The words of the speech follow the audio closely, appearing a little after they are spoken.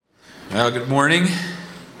Well, good morning.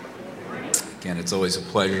 Again, it's always a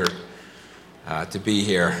pleasure to be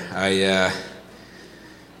here. I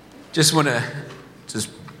just want to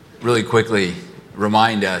really quickly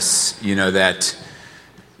remind us, that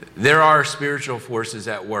there are spiritual forces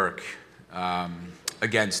at work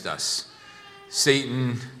against us.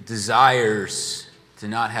 Satan desires to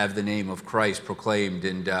not have the name of Christ proclaimed,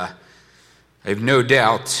 and I have no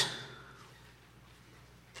doubt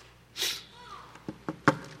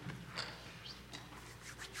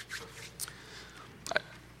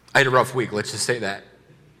I had a rough week, let's just say that.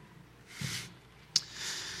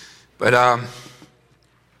 But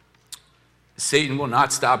Satan will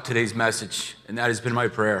not stop today's message, and that has been my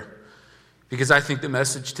prayer, because I think the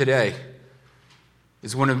message today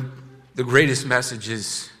is one of the greatest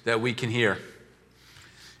messages that we can hear.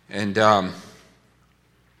 And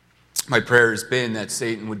my prayer has been that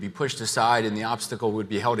Satan would be pushed aside and the obstacle would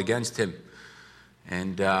be held against him.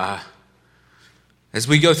 And as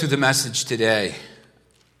we go through the message today,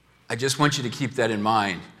 I just want you to keep that in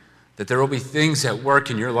mind, that there will be things at work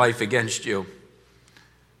in your life against you.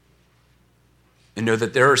 And know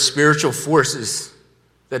that there are spiritual forces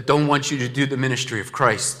that don't want you to do the ministry of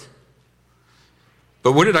Christ.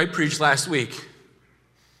 But what did I preach last week?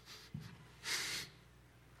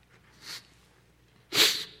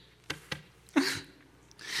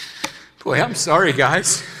 Boy, I'm sorry,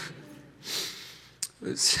 guys.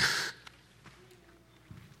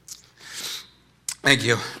 Thank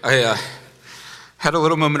you. I had a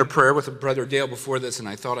little moment of prayer with Brother Dale before this, and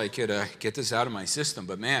I thought I could get this out of my system.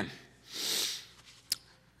 But man,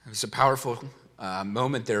 it was a powerful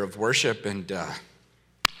moment there of worship. And all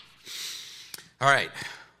right,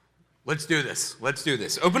 let's do this.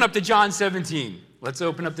 Open up to John 17. Let's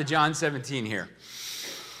open up to John 17 here.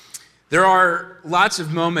 There are lots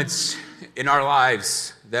of moments in our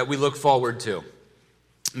lives that we look forward to.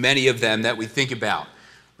 Many of them that we think about.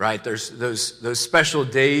 Right, there's those special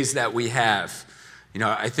days that we have.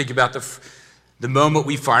 I think about the moment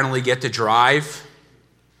we finally get to drive,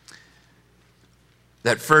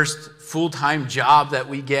 that first full-time job that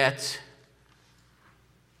we get,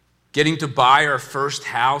 getting to buy our first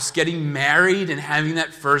house, getting married and having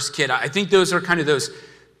that first kid. I think those are kind of those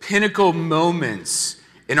pinnacle moments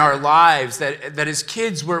in our lives that as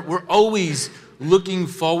kids we're always looking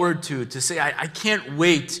forward to say, I can't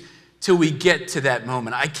wait till we get to that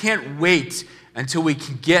moment. I can't wait until we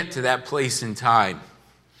can get to that place in time.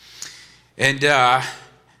 And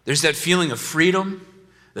there's that feeling of freedom,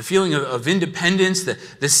 the feeling of independence,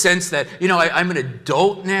 the sense that, I'm an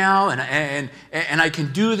adult now and I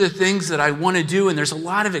can do the things that I want to do, and there's a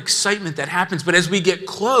lot of excitement that happens. But as we get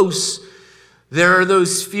close, there are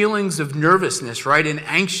those feelings of nervousness, right, and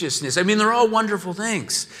anxiousness. They're all wonderful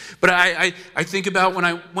things. But I think about when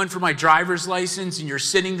I went for my driver's license, and you're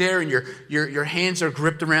sitting there, and your hands are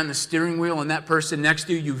gripped around the steering wheel, and that person next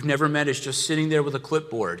to you you've never met is just sitting there with a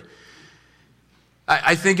clipboard.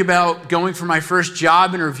 I think about going for my first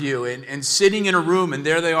job interview and sitting in a room, and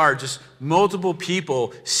there they are, just multiple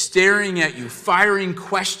people staring at you, firing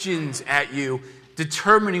questions at you,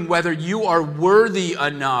 determining whether you are worthy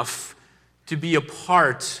enough to be a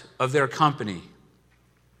part of their company.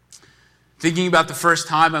 Thinking about the first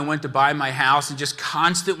time I went to buy my house and just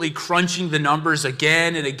constantly crunching the numbers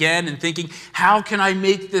again and again and thinking, how can I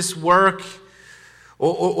make this work?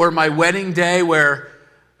 Or my wedding day where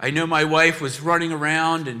I know my wife was running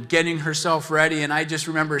around and getting herself ready, and I just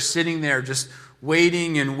remember sitting there just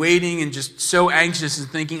waiting and just so anxious and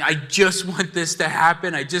thinking, I just want this to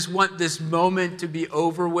happen. I just want this moment to be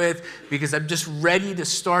over with because I'm just ready to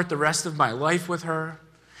start the rest of my life with her.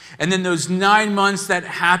 And then those 9 months that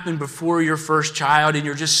happen before your first child, and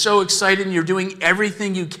you're just so excited and you're doing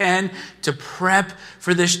everything you can to prep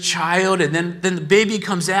for this child. And then the baby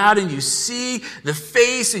comes out and you see the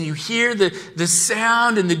face and you hear the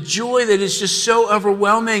sound and the joy that is just so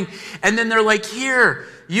overwhelming. And then they're like, here,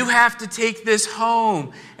 you have to take this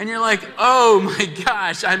home. And you're like, oh my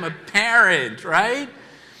gosh, I'm a parent, right?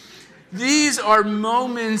 These are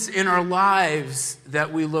moments in our lives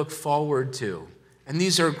that we look forward to. And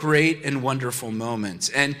these are great and wonderful moments.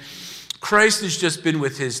 And Christ has just been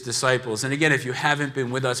with his disciples. And again, if you haven't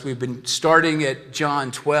been with us, we've been starting at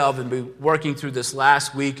John 12 and been working through this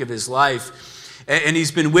last week of his life. And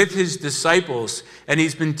he's been with his disciples, and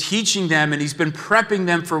he's been teaching them, and he's been prepping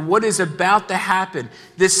them for what is about to happen,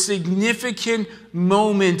 this significant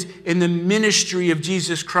moment in the ministry of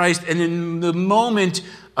Jesus Christ and in the moment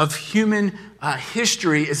of human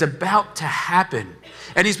history is about to happen.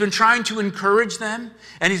 And he's been trying to encourage them,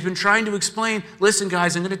 and he's been trying to explain, listen,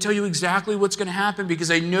 guys, I'm going to tell you exactly what's going to happen because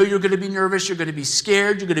I know you're going to be nervous, you're going to be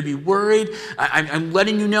scared, you're going to be worried. I'm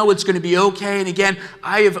letting you know it's going to be okay. And again,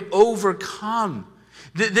 I have overcome.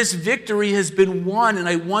 This victory has been won, and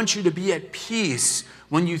I want you to be at peace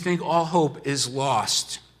when you think all hope is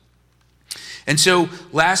lost. And so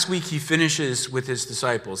last week he finishes with his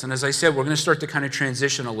disciples. And as I said, we're going to start to kind of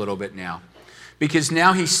transition a little bit now, because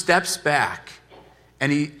now he steps back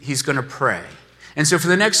and he's going to pray. And so for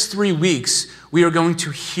the next 3 weeks, we are going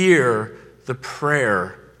to hear the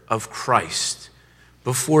prayer of Christ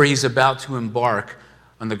before he's about to embark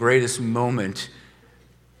on the greatest moment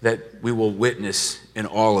that we will witness in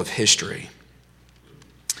all of history.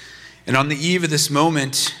 And on the eve of this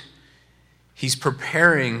moment, he's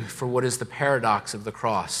preparing for what is the paradox of the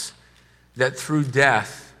cross, that through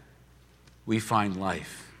death we find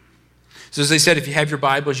life. So as I said, if you have your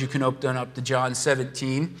Bibles, you can open up to John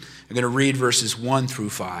 17. I'm going to read verses 1 through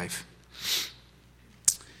 5.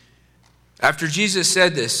 After Jesus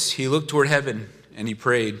said this, he looked toward heaven and he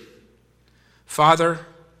prayed, Father,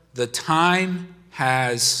 the time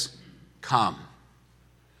has come.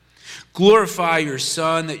 Glorify your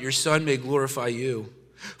Son, that your Son may glorify you.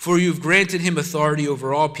 For you have granted him authority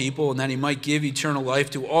over all people, and that he might give eternal life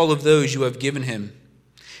to all of those you have given him.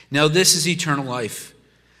 Now this is eternal life,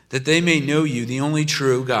 that they may know you, the only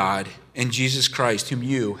true God, and Jesus Christ, whom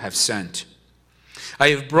you have sent. I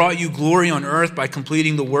have brought you glory on earth by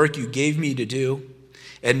completing the work you gave me to do.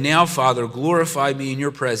 And now, Father, glorify me in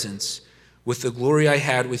your presence with the glory I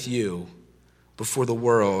had with you before the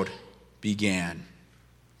world began.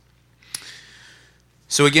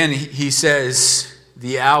 So again, he says,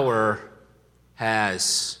 the hour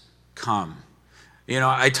has come. You know,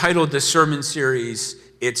 I titled the sermon series,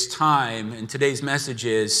 It's Time, and today's message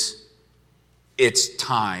is, it's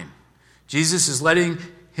time. Jesus is letting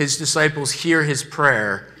his disciples hear his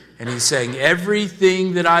prayer, and he's saying,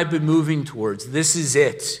 everything that I've been moving towards, this is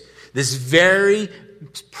it. This very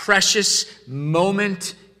precious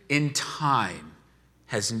moment in time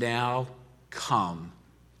has now come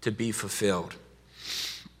to be fulfilled.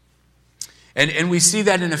 And we see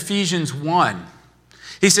that in Ephesians 1.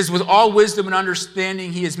 He says, with all wisdom and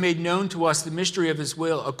understanding, he has made known to us the mystery of his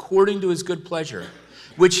will, according to his good pleasure,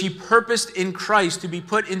 which he purposed in Christ to be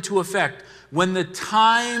put into effect when the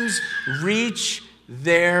times reach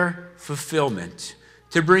their fulfillment,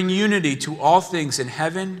 to bring unity to all things in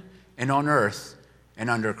heaven and on earth and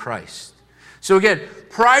under Christ. So again,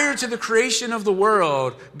 prior to the creation of the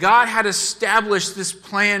world, God had established this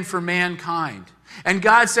plan for mankind. And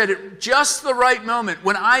God said, at just the right moment,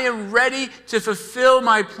 when I am ready to fulfill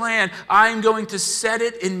my plan, I am going to set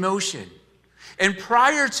it in motion. And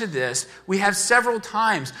prior to this, we have several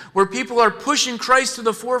times where people are pushing Christ to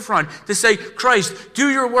the forefront to say, Christ,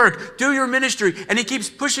 do your work, do your ministry. And he keeps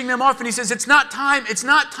pushing them off and he says, it's not time, it's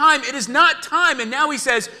not time, it is not time. And now he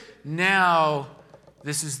says, now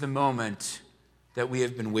this is the moment that we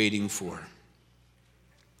have been waiting for.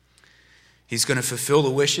 He's going to fulfill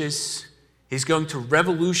the wishes. He's going to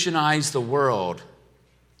revolutionize the world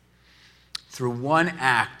through one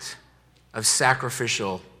act of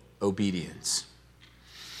sacrificial obedience.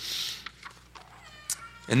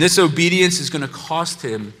 And this obedience is going to cost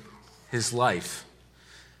him his life.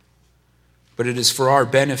 But it is for our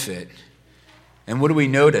benefit. And what do we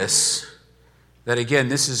notice? That again,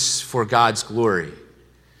 this is for God's glory.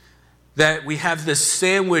 That we have this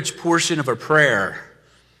sandwich portion of a prayer.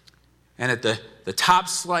 And at the top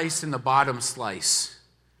slice and the bottom slice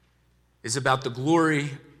is about the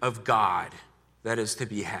glory of God that is to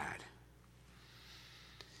be had.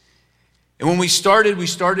 And when we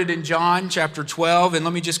started in John chapter 12, and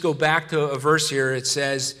let me just go back to a verse here. It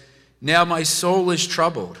says, now my soul is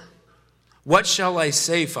troubled. What shall I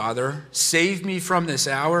say, Father? Save me from this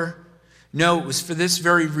hour? No, it was for this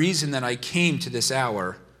very reason that I came to this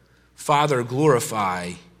hour. Father,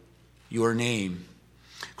 glorify your name.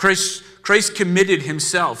 Christ committed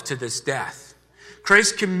himself to this death.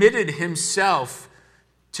 Christ committed himself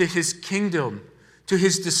to his kingdom, to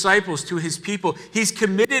his disciples, to his people. He's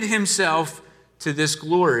committed himself to this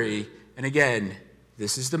glory. And again,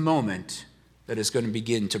 this is the moment that is going to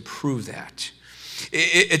begin to prove that.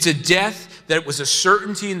 It's a death that was a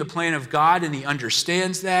certainty in the plan of God, and he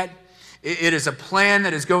understands that. It is a plan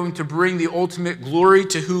that is going to bring the ultimate glory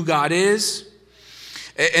to who God is.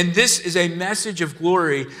 And this is a message of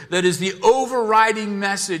glory that is the overriding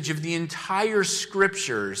message of the entire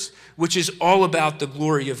scriptures, which is all about the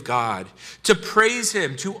glory of God. To praise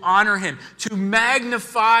him, to honor him, to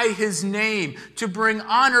magnify his name, to bring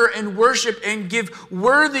honor and worship and give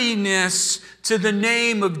worthiness to the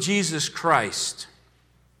name of Jesus Christ.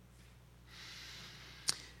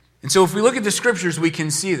 And so if we look at the scriptures, we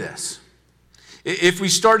can see this. If we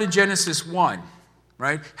start in Genesis 1,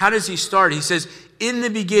 right? How does he start? He says, in the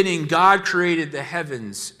beginning, God created the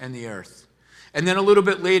heavens and the earth. And then a little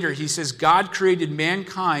bit later, he says, God created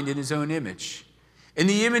mankind in his own image. In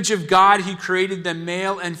the image of God, he created them,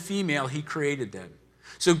 male and female, he created them.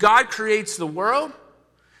 So God creates the world,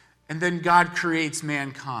 and then God creates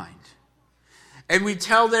mankind. And we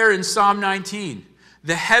tell there in Psalm 19,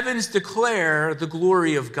 the heavens declare the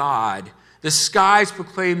glory of God. The skies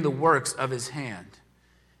proclaim the works of his hand.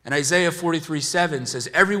 And Isaiah 43:7 says,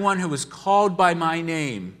 everyone who is called by my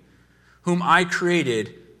name, whom I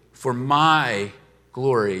created for my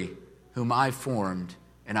glory, whom I formed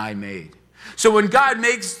and I made. So when God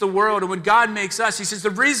makes the world and when God makes us, he says, the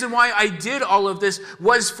reason why I did all of this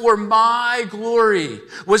was for my glory,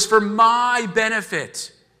 was for my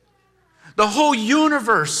benefit. The whole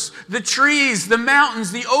universe, the trees, the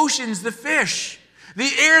mountains, the oceans, the fish, the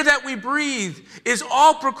air that we breathe is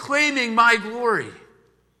all proclaiming my glory.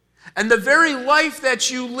 And the very life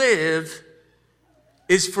that you live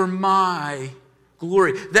is for my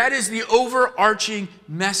glory. That is the overarching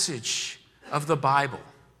message of the Bible.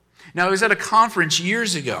 Now, I was at a conference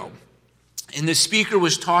years ago, and the speaker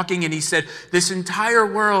was talking, and he said, this entire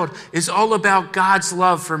world is all about God's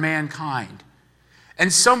love for mankind.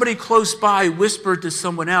 And somebody close by whispered to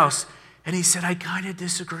someone else, and he said, I kind of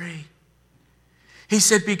disagree. He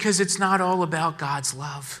said, because it's not all about God's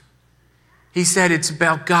love. He said it's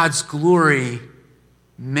about God's glory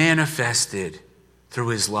manifested through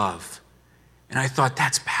his love. And I thought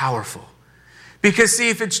that's powerful. Because see,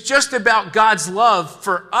 if it's just about God's love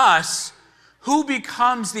for us, who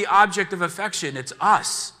becomes the object of affection? It's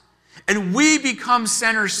us. And we become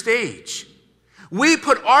center stage. We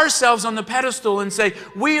put ourselves on the pedestal and say,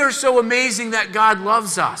 we are so amazing that God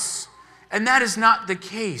loves us. And that is not the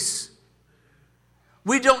case.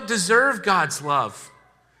 We don't deserve God's love.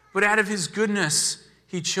 But out of his goodness,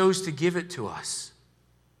 he chose to give it to us.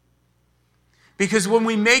 Because when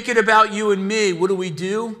we make it about you and me, what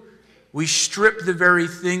do? We strip the very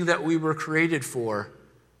thing that we were created for,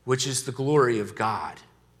 which is the glory of God.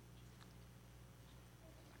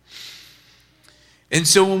 And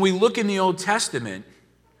so when we look in the Old Testament,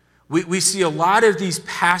 we see a lot of these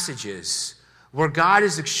passages where God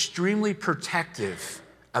is extremely protective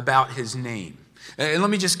about his name. And let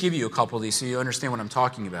me just give you a couple of these so you understand what I'm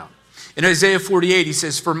talking about. In Isaiah 48, he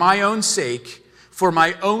says, for my own sake,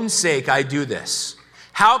 I do this.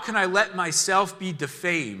 How can I let myself be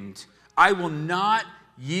defamed? I will not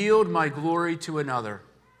yield my glory to another.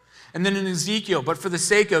 And then in Ezekiel, but for the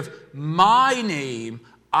sake of my name,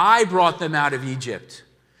 I brought them out of Egypt.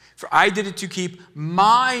 For I did it to keep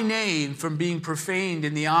my name from being profaned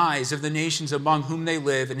in the eyes of the nations among whom they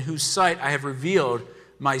live, in whose sight I have revealed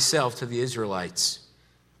myself to the Israelites.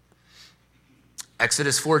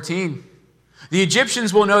 Exodus 14. The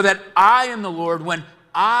Egyptians will know that I am the Lord when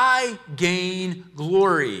I gain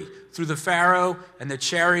glory through the Pharaoh and the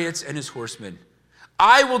chariots and his horsemen.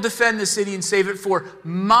 I will defend the city and save it for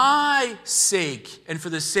my sake and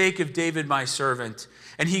for the sake of David my servant.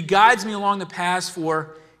 And he guides me along the paths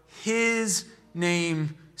for his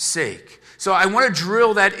name's sake. So I want to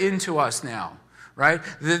drill that into us now. Right?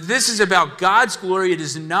 This is about God's glory. It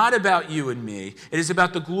is not about you and me. It is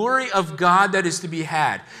about the glory of God that is to be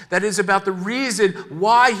had. That is about the reason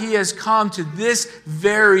why he has come to this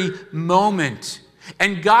very moment.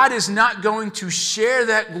 And God is not going to share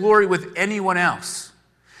that glory with anyone else.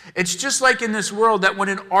 It's just like in this world that when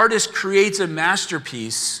an artist creates a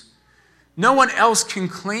masterpiece, no one else can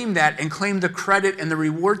claim that and claim the credit and the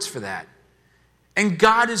rewards for that. And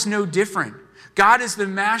God is no different. God is the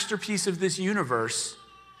masterpiece of this universe,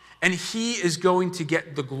 and he is going to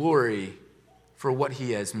get the glory for what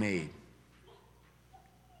he has made.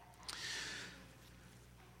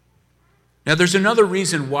 Now, there's another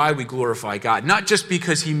reason why we glorify God, not just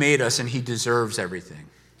because he made us and he deserves everything,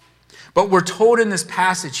 but we're told in this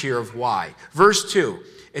passage here of why. Verse 2,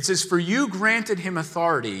 it says, for you granted him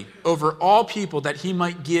authority over all people that he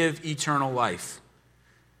might give eternal life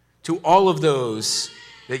to all of those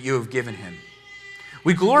that you have given him.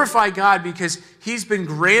 We glorify God because he's been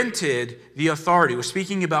granted the authority. We're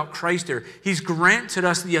speaking about Christ here. He's granted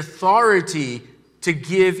us the authority to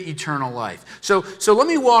give eternal life. So let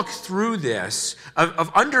me walk through this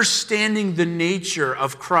of understanding the nature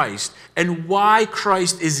of Christ and why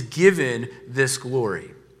Christ is given this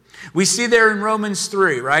glory. We see there in Romans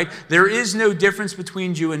 3, right? There is no difference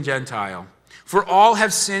between Jew and Gentile. For all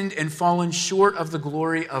have sinned and fallen short of the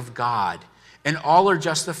glory of God, and all are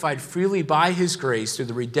justified freely by his grace through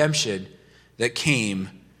the redemption that came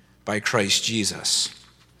by Christ Jesus.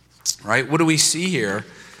 Right? What do we see here?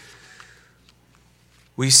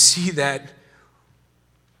 We see that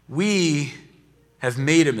we have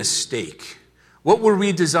made a mistake. What were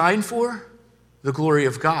we designed for? The glory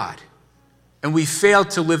of God. And we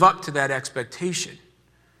failed to live up to that expectation.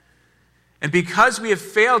 And because we have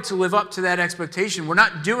failed to live up to that expectation, we're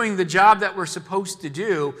not doing the job that we're supposed to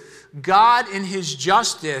do. God, in his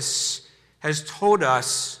justice, has told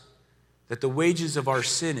us that the wages of our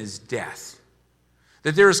sin is death.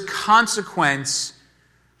 That there is consequence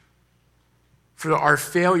for our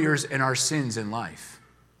failures and our sins in life.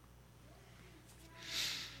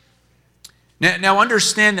 Now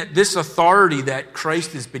understand that this authority that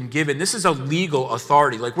Christ has been given, this is a legal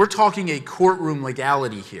authority. Like, we're talking a courtroom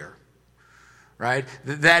legality here, right?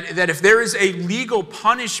 That if there is a legal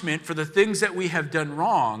punishment for the things that we have done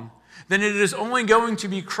wrong, then it is only going to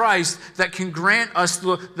be Christ that can grant us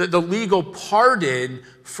the legal pardon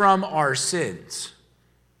from our sins.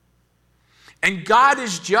 And God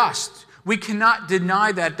is just. We cannot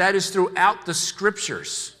deny that. That is throughout the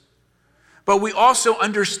Scriptures. But we also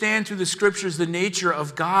understand through the Scriptures the nature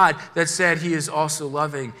of God that said he is also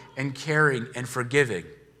loving and caring and forgiving.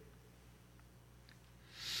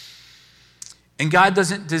 And God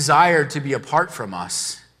doesn't desire to be apart from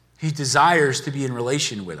us. He desires to be in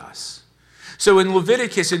relation with us. So in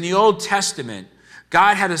Leviticus, in the Old Testament,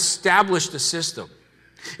 God had established a system.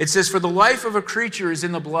 It says, "For the life of a creature is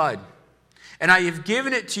in the blood, and I have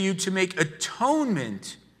given it to you to make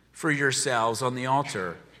atonement for yourselves on the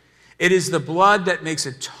altar. It is the blood that makes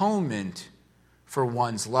atonement for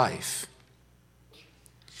one's life."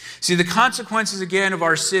 See, the consequences again of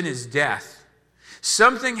our sin is death.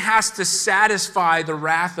 Something has to satisfy the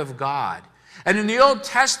wrath of God. And in the Old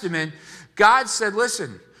Testament, God said,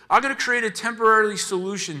 listen, I'm going to create a temporary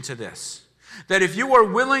solution to this. That if you are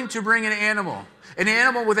willing to bring an animal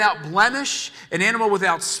without blemish, an animal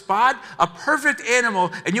without spot, a perfect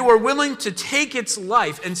animal, and you are willing to take its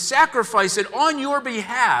life and sacrifice it on your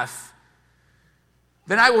behalf,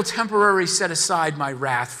 then I will temporarily set aside my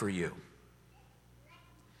wrath for you.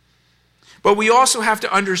 But we also have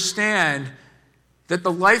to understand that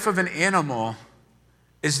the life of an animal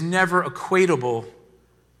is never equatable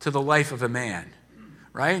to the life of a man,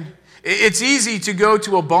 right? It's easy to go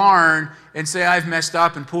to a barn and say, I've messed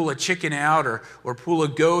up, and pull a chicken out or pull a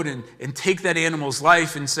goat and take that animal's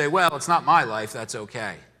life and say, well, it's not my life, that's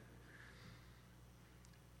okay.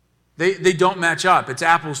 They don't match up. It's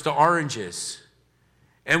apples to oranges.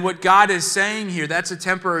 And what God is saying here, that's a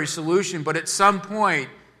temporary solution, but at some point,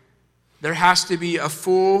 there has to be a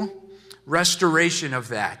full restoration of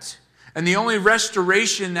that. And the only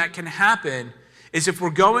restoration that can happen is if we're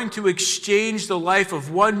going to exchange the life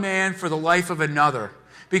of one man for the life of another,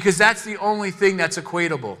 because that's the only thing that's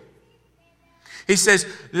equatable. He says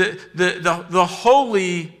the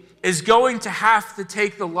holy is going to have to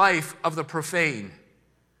take the life of the profane.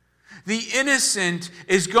 The innocent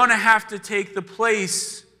is going to have to take the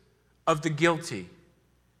place of the guilty.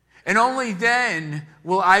 And only then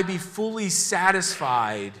will I be fully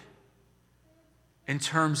satisfied in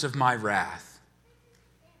terms of my wrath.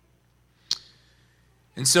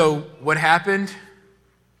 And so what happened?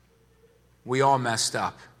 We all messed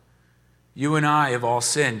up. You and I have all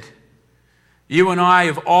sinned. You and I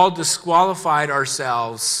have all disqualified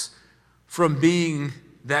ourselves from being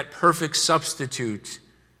that perfect substitute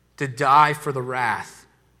to die for the wrath.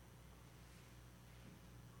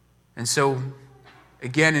 And so,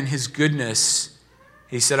 again, in his goodness,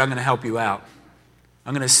 he said, I'm going to help you out.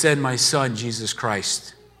 I'm going to send my son, Jesus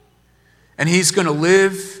Christ. And he's going to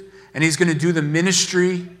live, and he's going to do the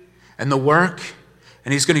ministry and the work,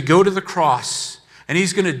 and he's going to go to the cross, and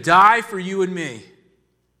he's going to die for you and me.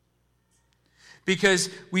 Because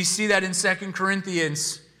we see that in 2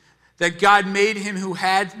 Corinthians, that God made him who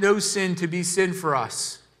had no sin to be sin for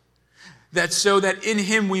us. That so that in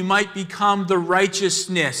him we might become the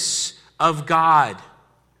righteousness of God.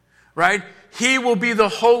 Right? He will be the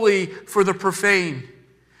holy for the profane.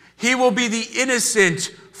 He will be the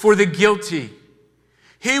innocent for the guilty.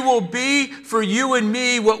 He will be for you and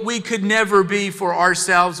me what we could never be for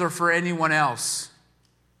ourselves or for anyone else.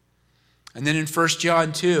 And then in 1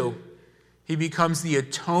 John 2, he becomes the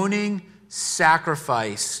atoning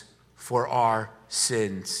sacrifice for our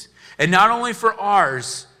sins. And not only for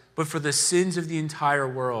ours, but for the sins of the entire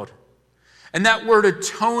world. And that word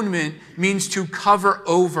atonement means to cover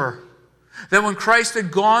over. That when Christ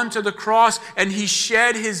had gone to the cross and he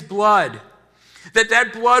shed his blood,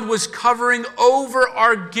 that blood was covering over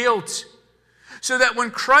our guilt. So that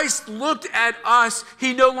when Christ looked at us,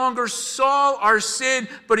 he no longer saw our sin,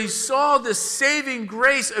 but he saw the saving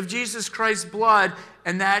grace of Jesus Christ's blood,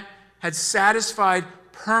 and that had satisfied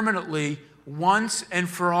permanently, once and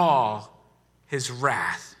for all, his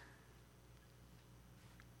wrath.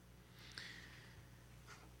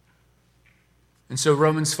 And so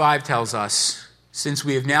Romans 5 tells us, since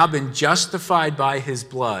we have now been justified by his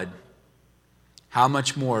blood, how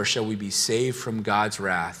much more shall we be saved from God's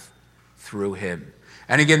wrath through him?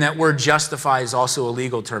 And again, that word justify is also a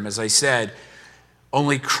legal term. As I said,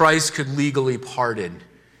 only Christ could legally pardon.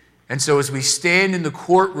 And so as we stand in the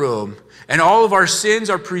courtroom and all of our sins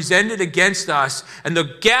are presented against us and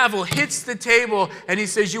the gavel hits the table and he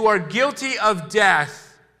says, you are guilty of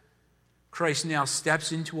death, Christ now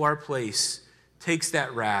steps into our place, takes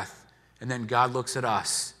that wrath, and then God looks at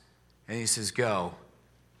us and he says, go,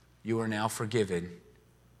 you are now forgiven.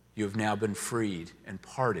 You have now been freed and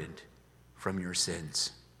pardoned from your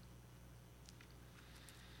sins.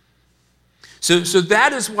 So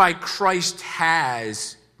that is why Christ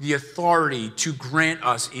has the authority to grant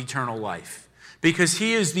us eternal life, because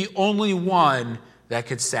he is the only one that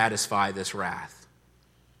could satisfy this wrath.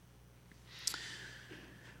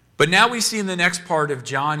 But now we see in the next part of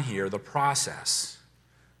John here the process.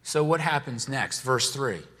 So what happens next? Verse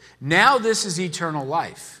 3. Now this is eternal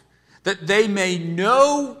life, that they may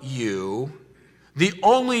know you, the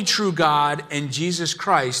only true God, and Jesus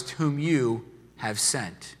Christ, whom you have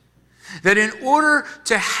sent. That in order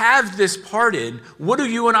to have this pardon, what do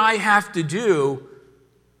you and I have to do?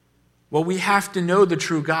 Well, we have to know the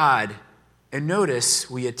true God. And notice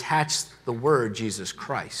we attach the word Jesus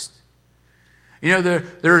Christ. You know,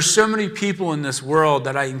 there are so many people in this world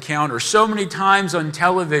that I encounter, so many times on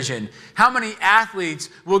television. How many athletes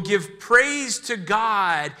will give praise to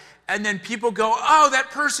God, and then people go, oh, that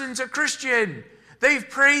person's a Christian. They've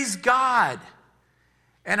praised God.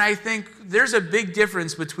 And I think there's a big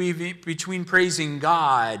difference between praising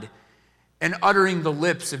God and uttering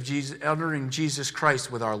Jesus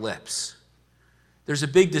Christ with our lips. There's a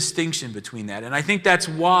big distinction between that. And I think that's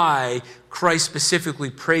why Christ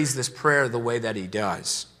specifically prays this prayer the way that he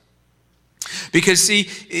does. Because, see,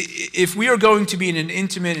 if we are going to be in an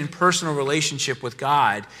intimate and personal relationship with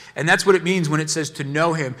God, and that's what it means when it says to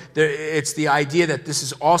know him, it's the idea that this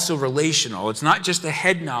is also relational. It's not just a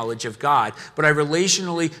head knowledge of God, but I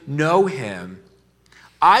relationally know him.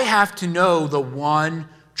 I have to know the one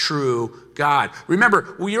true God.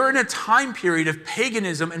 Remember, we are in a time period of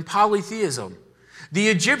paganism and polytheism. The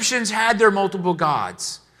Egyptians had their multiple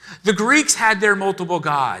gods. The Greeks had their multiple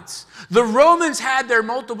gods. The Romans had their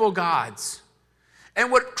multiple gods. And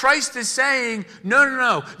what Christ is saying,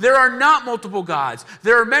 no, there are not multiple gods.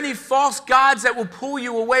 There are many false gods that will pull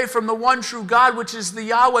you away from the one true God, which is the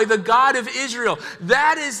Yahweh, the God of Israel.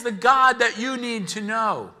 That is the God that you need to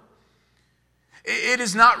know. It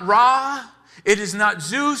is not Ra. It is not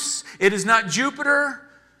Zeus. It is not Jupiter.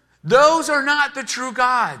 Those are not the true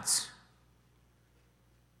gods.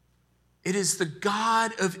 It is the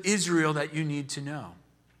God of Israel that you need to know.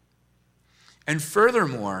 And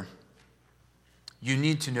furthermore, you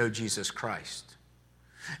need to know Jesus Christ.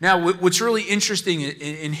 Now, what's really interesting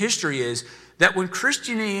in history is that when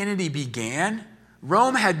Christianity began,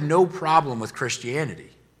 Rome had no problem with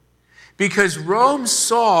Christianity. Because Rome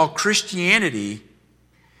saw Christianity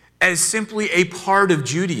as simply a part of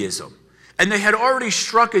Judaism. And they had already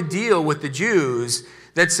struck a deal with the Jews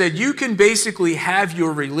that said, you can basically have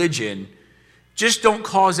your religion, just don't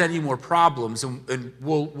cause any more problems, and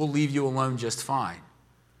we'll leave you alone just fine.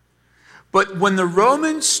 But when the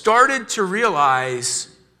Romans started to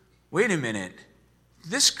realize, wait a minute,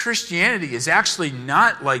 this Christianity is actually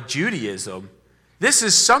not like Judaism. This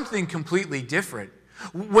is something completely different.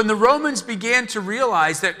 When the Romans began to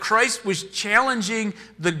realize that Christ was challenging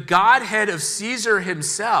the Godhead of Caesar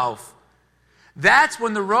himself, that's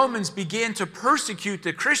when the Romans began to persecute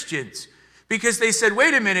the Christians, because they said,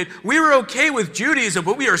 wait a minute, we were okay with Judaism,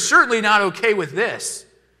 but we are certainly not okay with this.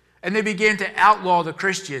 And they began to outlaw the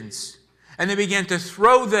Christians, and they began to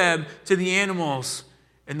throw them to the animals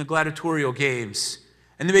in the gladiatorial games,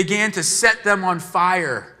 and they began to set them on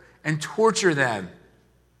fire and torture them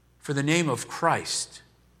for the name of Christ.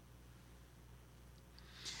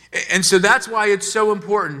 And so that's why it's so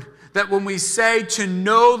important that when we say to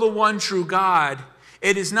know the one true God,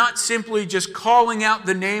 it is not simply just calling out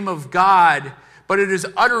the name of God but it is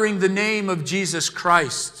uttering the name of Jesus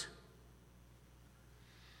Christ.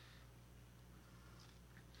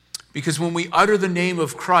 Because when we utter the name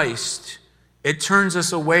of Christ, it turns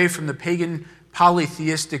us away from the pagan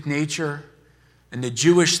polytheistic nature and the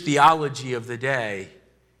Jewish theology of the day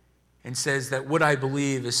and says that what I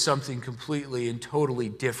believe is something completely and totally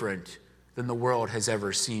different than the world has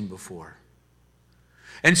ever seen before.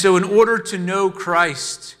 And so in order to know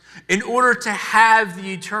Christ, in order to have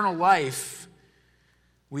the eternal life,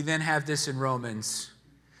 we then have this in Romans,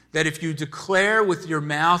 that if you declare with your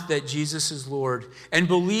mouth that Jesus is Lord and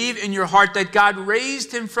believe in your heart that God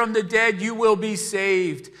raised him from the dead, you will be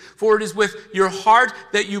saved. For it is with your heart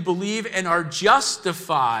that you believe and are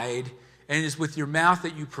justified, and it is with your mouth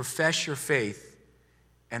that you profess your faith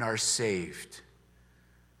and are saved.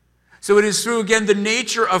 So it is through, again, the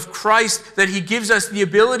nature of Christ that he gives us the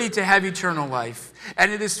ability to have eternal life.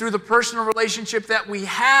 And it is through the personal relationship that we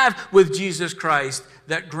have with Jesus Christ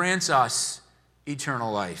that grants us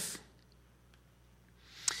eternal life.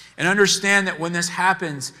 And understand that when this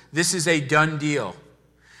happens, this is a done deal.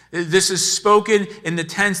 This is spoken in the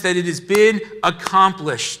tense that it has been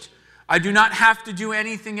accomplished. I do not have to do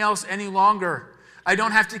anything else any longer. I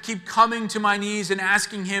don't have to keep coming to my knees and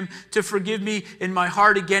asking him to forgive me in my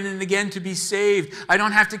heart again and again to be saved. I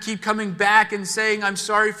don't have to keep coming back and saying, I'm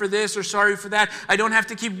sorry for this or sorry for that. I don't have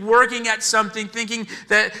to keep working at something thinking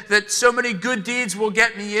that so many good deeds will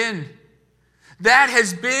get me in. That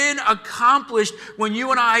has been accomplished when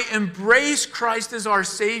you and I embrace Christ as our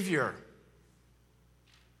Savior.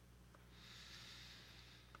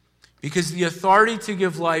 Because the authority to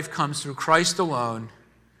give life comes through Christ alone,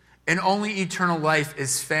 and only eternal life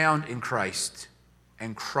is found in Christ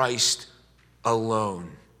and Christ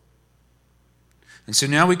alone. And so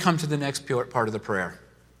now we come to the next part of the prayer.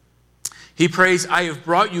 He prays, I have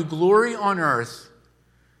brought you glory on earth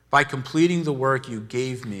by completing the work you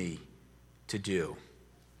gave me to do.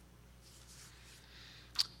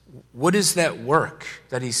 What is that work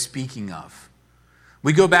that he's speaking of?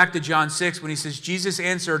 We go back to John 6 when he says, Jesus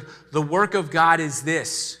answered, the work of God is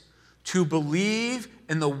this, to believe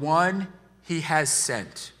in the one he has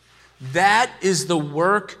sent. That is the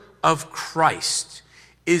work of Christ,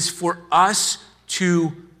 is for us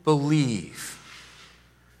to believe.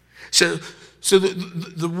 So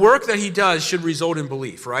the work that he does should result in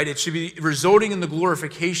belief, right? It should be resulting in the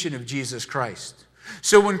glorification of Jesus Christ.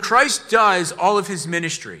 So when Christ does all of his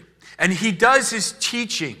ministry, and he does his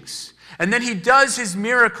teachings, and then he does his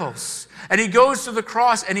miracles, and he goes to the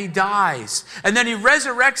cross and he dies, and then he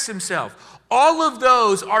resurrects himself, all of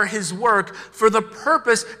those are his work for the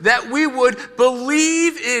purpose that we would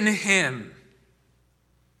believe in him.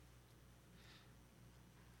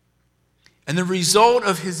 And the result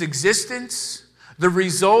of his existence, the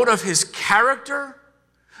result of his character,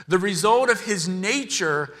 the result of his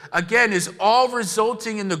nature, again, is all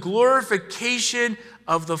resulting in the glorification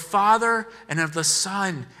of the Father and of the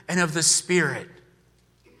Son and of the Spirit.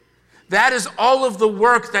 That is all of the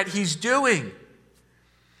work that he's doing.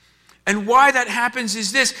 And why that happens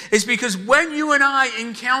is because when you and I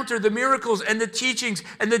encounter the miracles and the teachings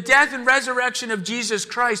and the death and resurrection of Jesus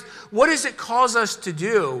Christ, what does it cause us to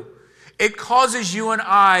do? It causes you and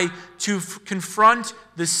I to confront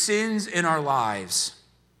the sins in our lives.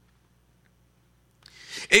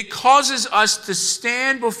 It causes us to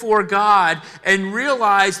stand before God and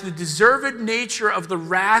realize the deserved nature of the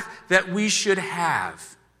wrath that we should have.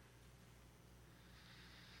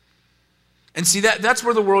 And see, that's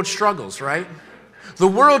where the world struggles, right? The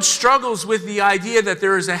world struggles with the idea that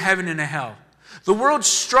there is a heaven and a hell. The world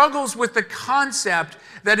struggles with the concept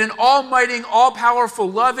that an almighty,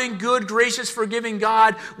 all-powerful, loving, good, gracious, forgiving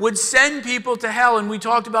God would send people to hell. And we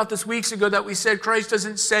talked about this weeks ago that we said Christ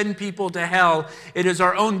doesn't send people to hell. It is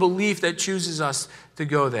our own belief that chooses us to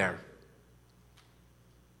go there.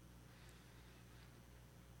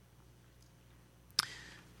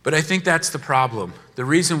 But I think that's the problem. The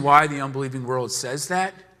reason why the unbelieving world says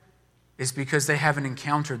that is because they haven't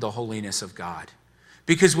encountered the holiness of God.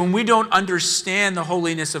 Because when we don't understand the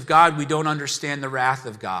holiness of God, we don't understand the wrath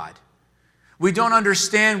of God. We don't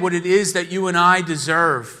understand what it is that you and I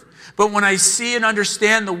deserve. But when I see and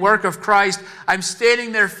understand the work of Christ, I'm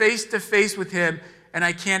standing there face to face with him, and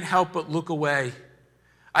I can't help but look away.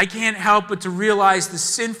 I can't help but to realize the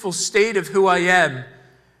sinful state of who I am.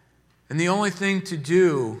 And the only thing to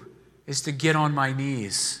do is to get on my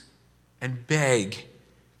knees and beg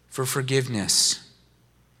for forgiveness.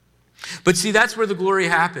 But see, that's where the glory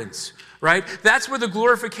happens, right? That's where the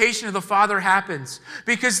glorification of the Father happens.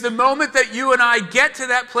 Because the moment that you and I get to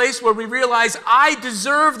that place where we realize I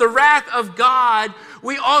deserve the wrath of God,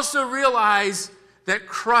 we also realize that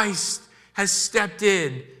Christ has stepped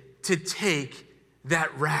in to take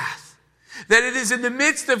that wrath. That it is in the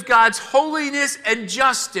midst of God's holiness and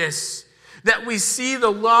justice that we see the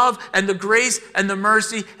love and the grace and the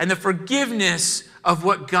mercy and the forgiveness of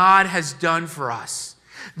what God has done for us.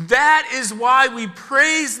 That is why we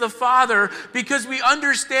praise the Father, because we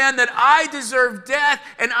understand that I deserve death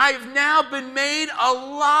and I've now been made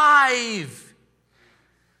alive.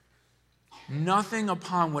 Nothing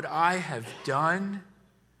upon what I have done,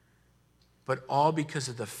 but all because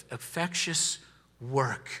of the effectuous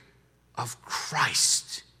work of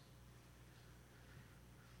Christ.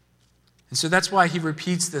 And so that's why he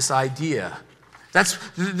repeats this idea.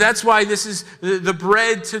 That's why this is the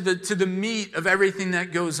bread to the meat of everything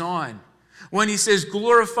that goes on. When he says,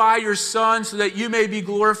 glorify your Son so that you may be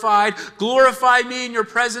glorified. Glorify me in your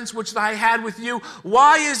presence, which I had with you.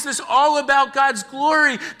 Why is this all about God's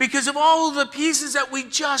glory? Because of all of the pieces that we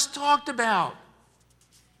just talked about.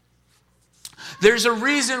 There's a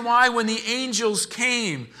reason why when the angels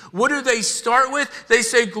came, what do they start with? They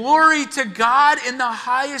say, glory to God in the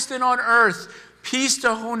highest and on earth, peace to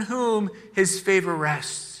on whom his favor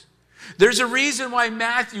rests. There's a reason why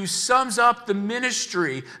Matthew sums up the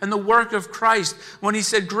ministry and the work of Christ when he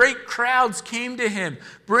said great crowds came to him,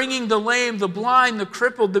 bringing the lame, the blind, the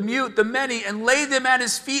crippled, the mute, the many, and laid them at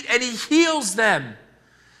his feet, and he heals them.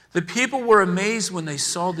 The people were amazed when they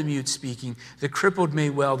saw the mute speaking, the crippled made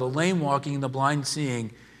well, the lame walking, and the blind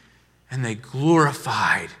seeing, and they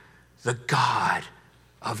glorified the God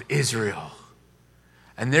of Israel.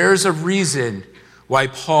 And there's a reason why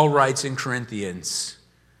Paul writes in Corinthians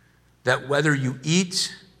that whether you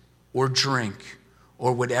eat or drink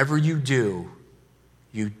or whatever you do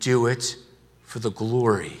it for the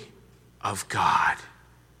glory of God.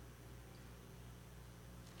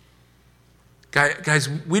 Guys,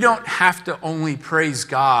 we don't have to only praise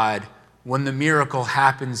God when the miracle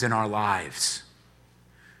happens in our lives.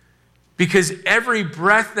 Because every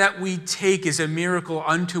breath that we take is a miracle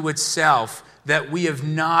unto itself, that we have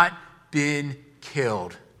not been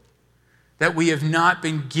killed, that we have not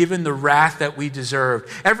been given the wrath that we deserve.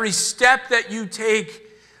 Every step that you take,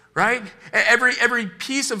 right? Every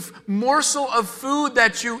piece of morsel of food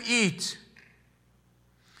that you eat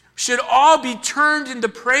should all be turned into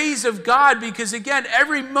praise of God, because again,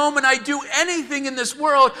 every moment I do anything in this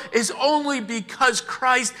world is only because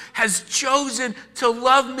Christ has chosen to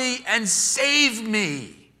love me and save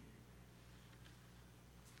me.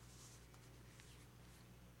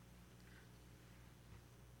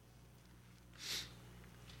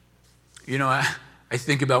 You know, I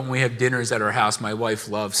think about when we have dinners at our house, my wife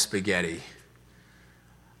loves spaghetti.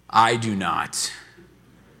 I do not.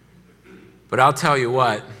 But I'll tell you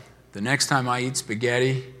what, the next time I eat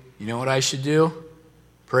spaghetti, you know what I should do?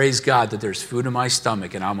 Praise God that there's food in my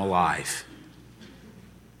stomach and I'm alive.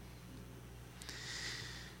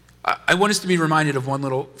 I want us to be reminded of one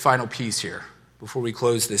little final piece here before we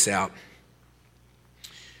close this out.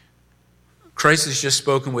 Christ has just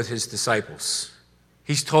spoken with his disciples.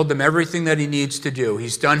 He's told them everything that he needs to do.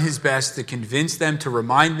 He's done his best to convince them, to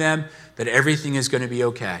remind them that everything is going to be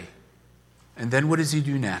okay. And then what does he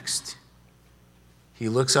do next? He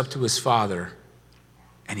looks up to his Father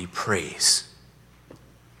and he prays.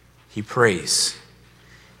 He prays.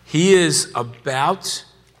 He is about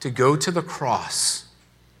to go to the cross.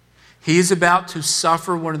 He is about to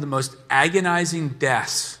suffer one of the most agonizing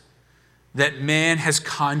deaths that man has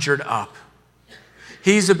conjured up.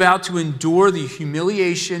 He's about to endure the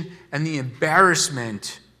humiliation and the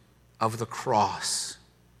embarrassment of the cross.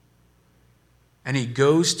 And he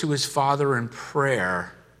goes to his Father in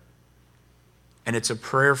prayer. And it's a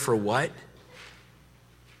prayer for what?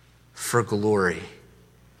 For glory.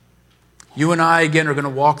 You and I, again, are going to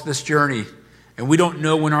walk this journey, and we don't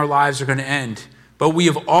know when our lives are going to end. But we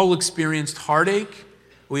have all experienced heartache.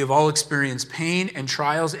 We have all experienced pain and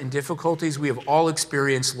trials and difficulties. We have all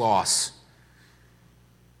experienced loss.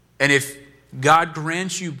 And if God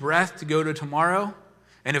grants you breath to go to tomorrow,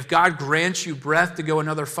 and if God grants you breath to go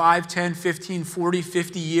another 5, 10, 15, 40,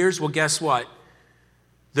 50 years, well, guess what?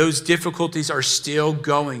 Those difficulties are still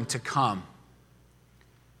going to come.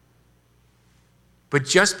 But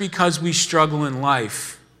just because we struggle in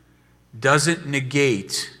life doesn't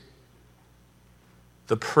negate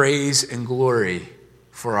the praise and glory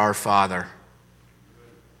for our Father.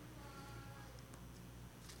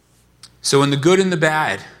 So in the good and the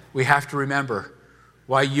bad, we have to remember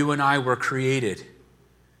why you and I were created.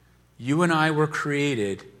 You and I were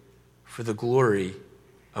created for the glory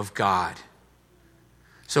of God.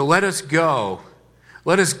 So let us go.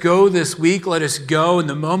 Let us go this week. Let us go in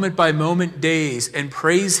the moment-by-moment days and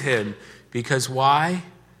praise him. Because why?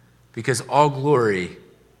 Because all glory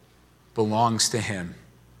belongs to him.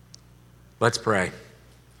 Let's pray.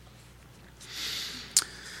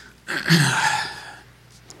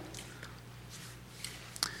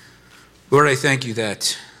 Lord, I thank you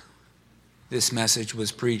that this message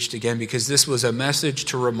was preached again, because this was a message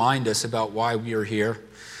to remind us about why we are here.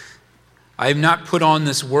 I have not put on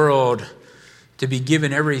this world to be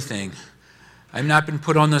given everything. I have not been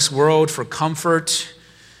put on this world for comfort,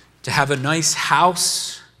 to have a nice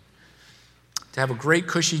house, to have a great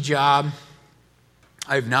cushy job.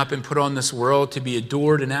 I have not been put on this world to be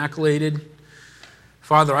adored and accoladed.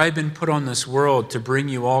 Father, I have been put on this world to bring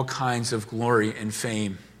you all kinds of glory and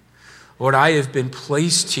fame. Lord, I have been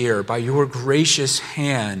placed here by your gracious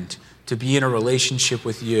hand to be in a relationship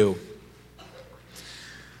with you.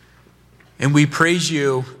 And we praise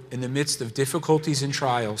you in the midst of difficulties and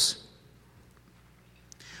trials.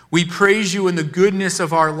 We praise you in the goodness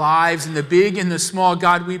of our lives, in the big and the small.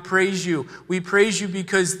 God, we praise you. We praise you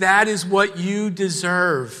because that is what you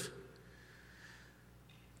deserve.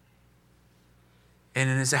 And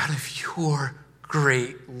it is out of your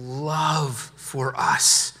great love for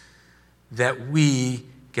us that we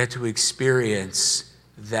get to experience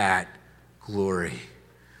that glory.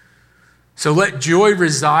 So let joy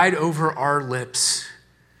reside over our lips.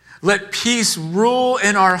 Let peace rule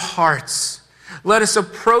in our hearts. Let us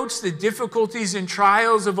approach the difficulties and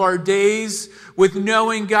trials of our days with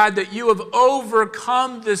knowing, God, that you have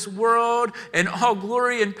overcome this world, and all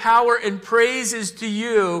glory and power and praise is to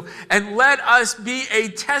you. And let us be a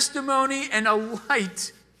testimony and a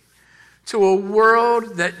light to a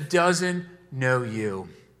world that doesn't know you.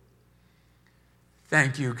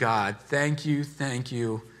 Thank you, God. Thank you, thank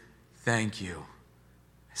you, thank you.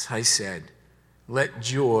 As I said, let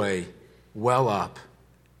joy well up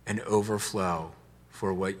and overflow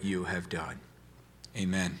for what you have done.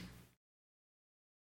 Amen.